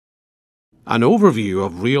An overview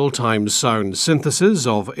of real-time sound synthesis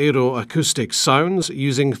of aeroacoustic sounds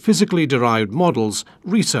using physically derived models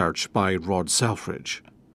researched by Selfridge.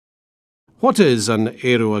 What is an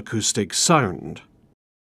aeroacoustic sound?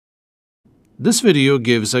 This video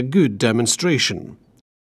gives a good demonstration.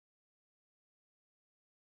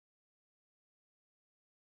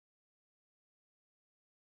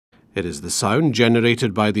 It is the sound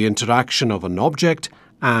generated by the interaction of an object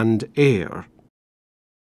and air.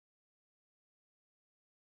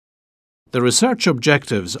 The research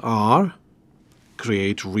objectives are: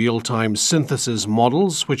 create real-time synthesis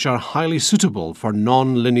models which are highly suitable for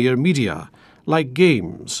non-linear media, like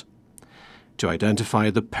games; to identify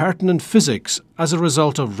the pertinent physics as a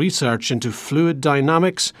result of research into fluid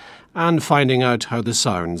dynamics and finding out how the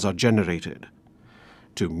sounds are generated;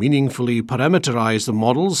 to meaningfully parameterize the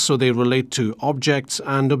models so they relate to objects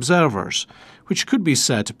and observers, which could be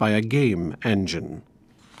set by a game engine;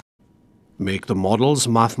 make the models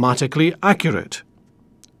mathematically accurate;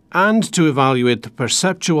 and to evaluate the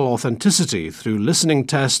perceptual authenticity through listening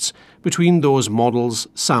tests between those models,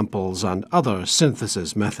 samples, and other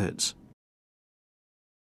synthesis methods.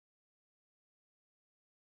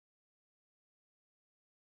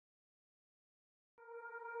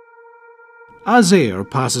 As air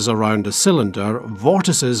passes around a cylinder,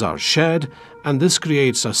 vortices are shed, and this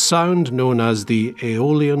creates a sound known as the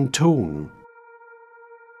aeolian tone.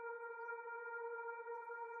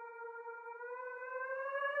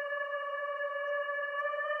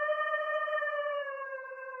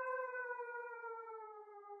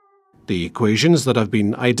 The equations that have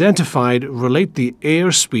been identified relate the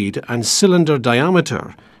air speed and cylinder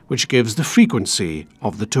diameter, which gives the frequency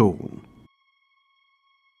of the tone.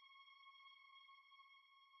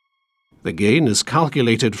 The gain is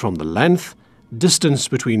calculated from the length, distance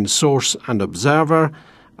between source and observer,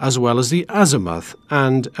 as well as the azimuth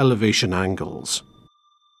and elevation angles.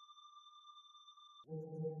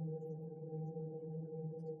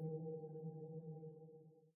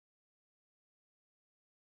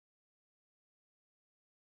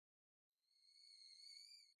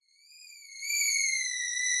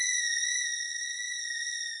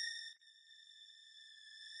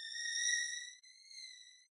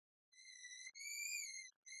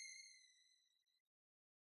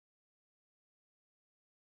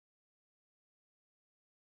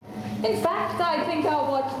 In fact, I think I'll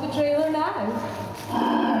watch the trailer now.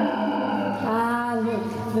 Ah,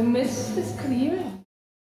 look, the mist is clearing.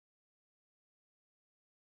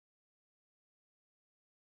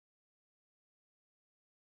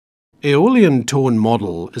 Aeolian tone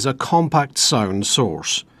model is a compact sound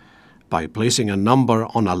source. By placing a number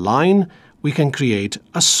on a line, we can create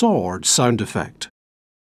a sword sound effect.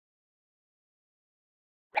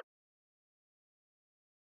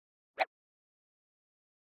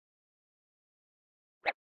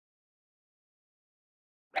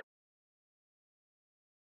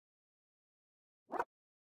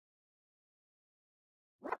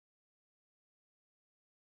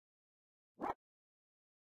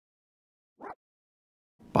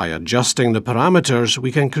 By adjusting the parameters, we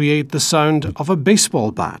can create the sound of a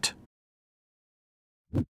baseball bat.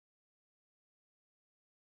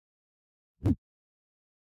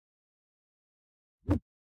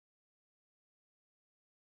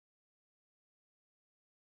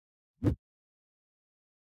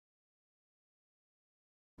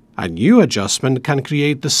 A new adjustment can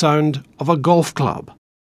create the sound of a golf club.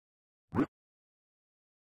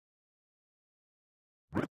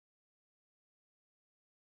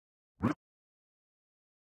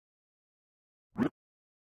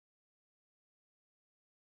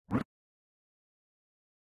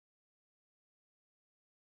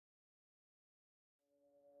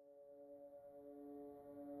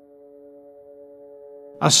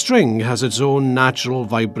 A string has its own natural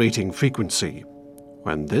vibrating frequency.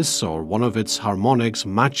 When this or one of its harmonics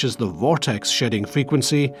matches the vortex shedding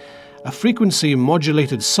frequency, a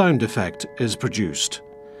frequency-modulated sound effect is produced.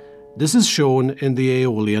 This is shown in the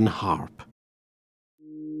Aeolian harp.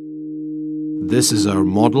 This is our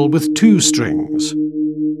model with 2 strings.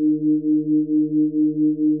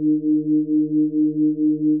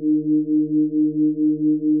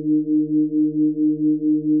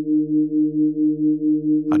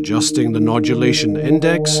 Adjusting the nodulation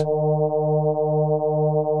index,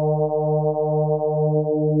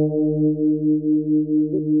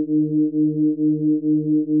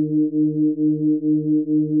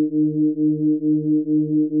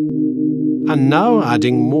 and now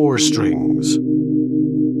adding more strings.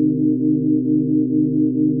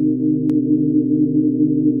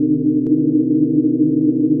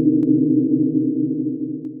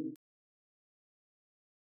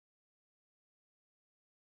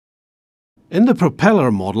 In the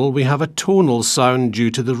propeller model, we have a tonal sound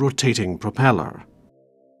due to the rotating propeller.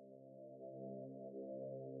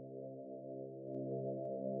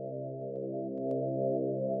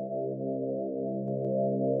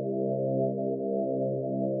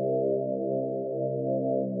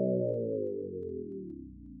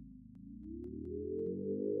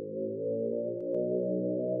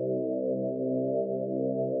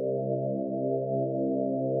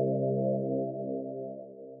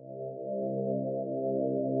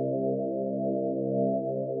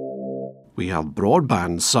 We have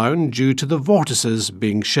broadband sound due to the vortices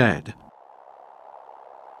being shed.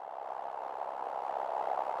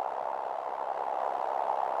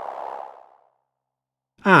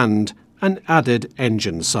 And an added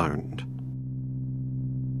engine sound.